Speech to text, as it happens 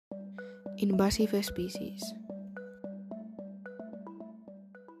Invasive species.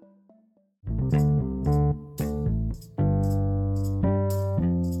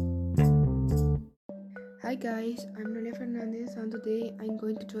 Hi guys, I'm Noelia Fernández and today I'm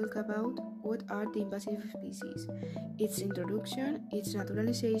going to talk about what are the invasive species, its introduction, its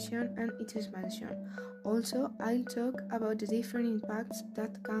naturalization and its expansion. Also, I'll talk about the different impacts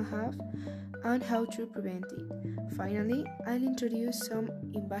that can have and how to prevent it. Finally, I'll introduce some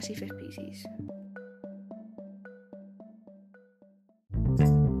invasive species.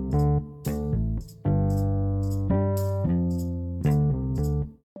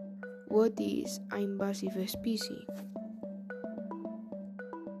 What is an invasive species?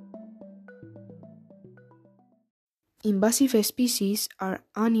 Invasive species are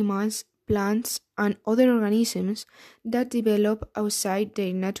animals, plants, and other organisms that develop outside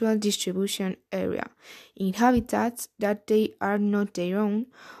their natural distribution area, in habitats that they are not their own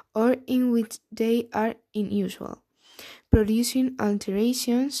or in which they are unusual, producing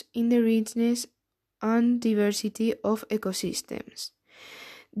alterations in the richness and diversity of ecosystems.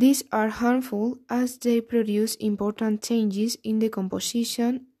 These are harmful as they produce important changes in the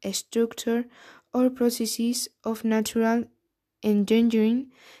composition, structure, or processes of natural,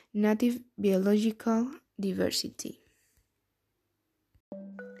 endangering native biological diversity.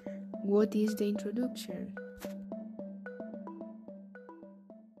 What is the introduction?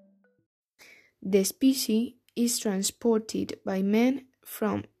 The species is transported by man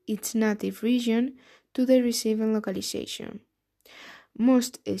from its native region to the receiving localization.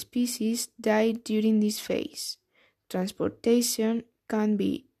 Most species die during this phase. Transportation can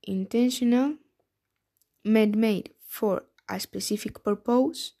be intentional, man-made for a specific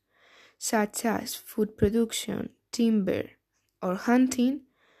purpose, such as food production, timber, or hunting,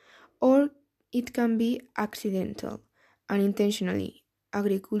 or it can be accidental, unintentionally,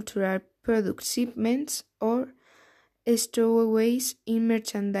 agricultural product shipments, or stowaways in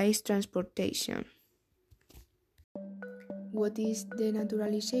merchandise transportation. What is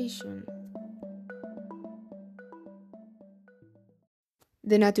denaturalization?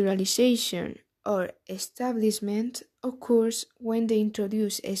 Denaturalization or establishment occurs when the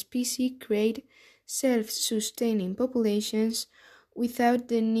introduced species create self-sustaining populations without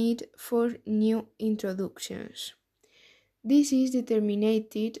the need for new introductions. This is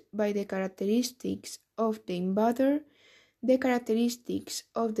determined by the characteristics of the invader, the characteristics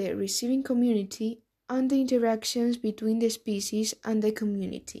of the receiving community, and the interactions between the species and the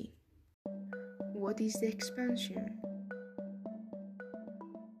community. What is the expansion?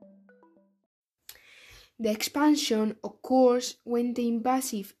 The expansion occurs when the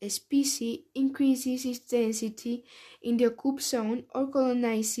invasive species increases its density in the occupied zone or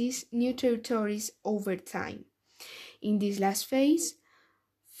colonizes new territories over time. In this last phase,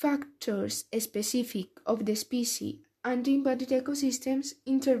 factors specific of the species and the invaded ecosystems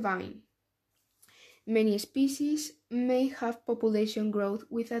intervene. Many species may have population growth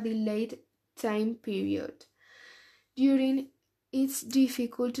with a delayed time period. During it's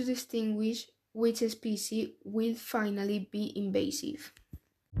difficult to distinguish which species will finally be invasive.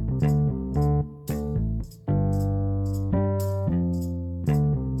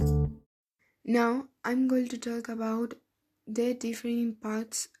 Now I'm going to talk about the different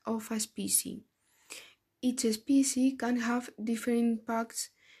impacts of a species. Each species can have different impacts,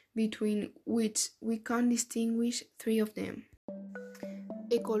 between which we can distinguish three of them.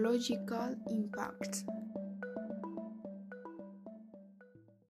 Ecological impacts.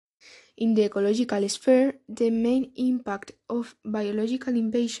 In the ecological sphere, the main impact of biological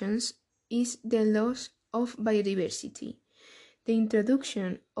invasions is the loss of biodiversity. The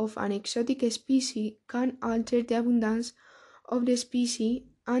introduction of an exotic species can alter the abundance of the species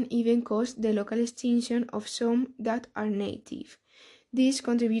and even cause the local extinction of some that are native, this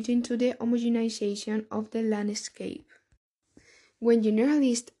contributing to the homogenization of the landscape. When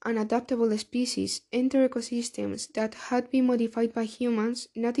generalist and adaptable species enter ecosystems that had been modified by humans,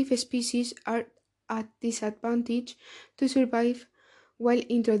 native species are at disadvantage to survive while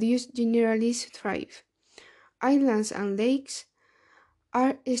introduced generalists thrive. Islands and lakes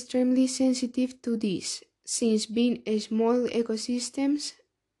are extremely sensitive to this, since being small ecosystems,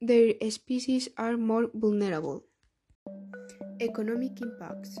 their species are more vulnerable. Economic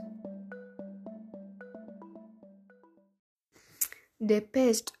impacts. The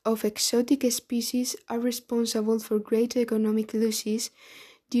pests of exotic species are responsible for great economic losses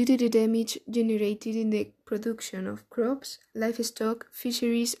due to the damage generated in the production of crops, livestock,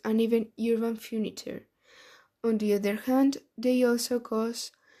 fisheries, and even urban furniture. On the other hand, they also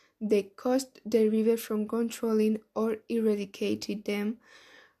cause the cost derived from controlling or eradicating them,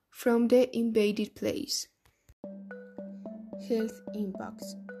 from the invaded place. Health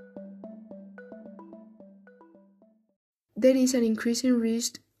impacts. There is an increasing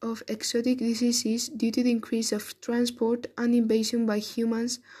risk of exotic diseases due to the increase of transport and invasion by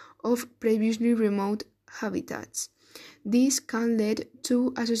humans of previously remote habitats. This can lead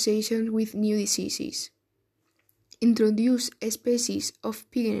to associations with new diseases. Introduced species of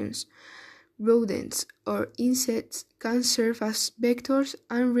pigeons, rodents, or insects can serve as vectors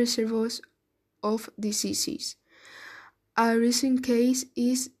and reservoirs of diseases. A recent case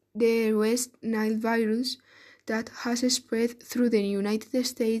is the West Nile virus that has spread through the United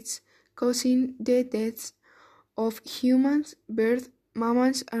States, causing the deaths of humans, birds,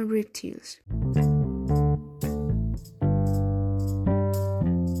 mammals, and reptiles.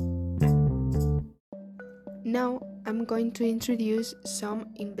 Now I'm going to introduce some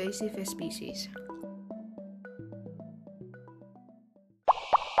invasive species.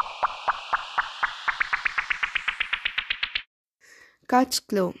 Cat's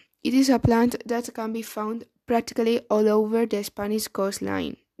claw. It is a plant that can be found practically all over the Spanish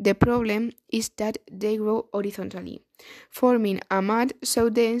coastline. The problem is that they grow horizontally, forming a mat so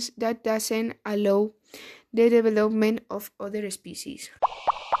dense that doesn't allow the development of other species.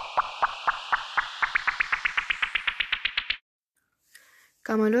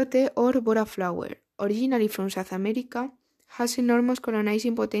 Camalote or bora flower, originally from South America, has enormous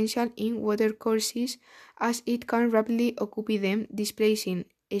colonizing potential in watercourses as it can rapidly occupy them, displacing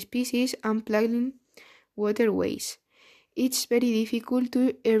species and plugging waterways. It's very difficult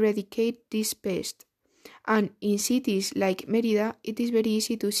to eradicate this pest, and in cities like Mérida, it is very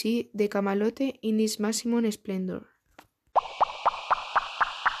easy to see the camalote in its maximum splendor.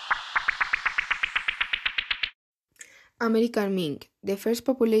 American mink. The first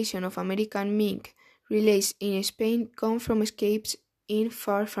population of American mink released in Spain come from escapes in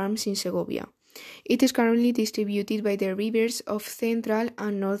far farms in Segovia. It is currently distributed by the rivers of central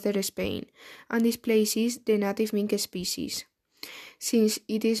and northern Spain and displaces the native mink species, since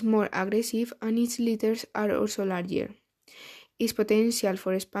it is more aggressive and its litters are also larger. Its potential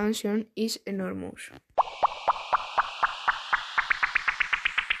for expansion is enormous.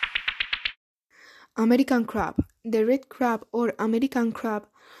 American crab. The red crab or American crab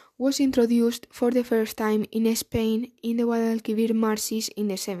was introduced for the first time in Spain in the Guadalquivir marshes in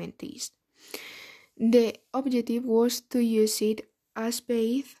the 70s. The objective was to use it as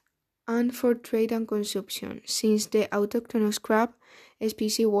bait and for trade and consumption, since the autochthonous crab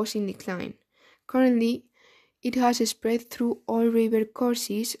species was in decline. Currently, it has spread through all river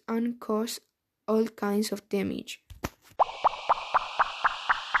courses and caused all kinds of damage.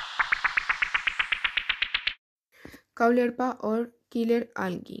 Caulerpa or killer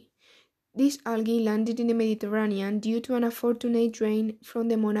algae. This algae landed in the Mediterranean due to an unfortunate rain from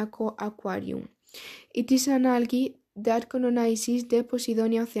the Monaco aquarium. It is an algae that colonizes the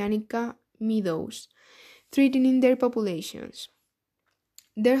Posidonia oceanica meadows, threatening their populations.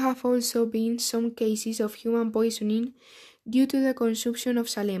 There have also been some cases of human poisoning due to the consumption of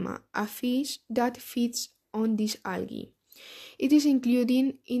salema, a fish that feeds on this algae. It is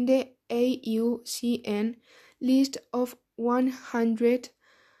included in the IUCN list of 100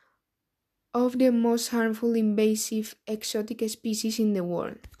 of the most harmful invasive exotic species in the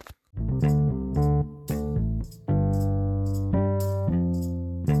world.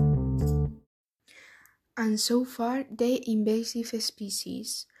 And so far, the invasive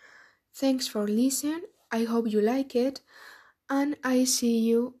species. Thanks for listening. I hope you like it, and I see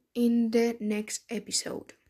you in the next episode.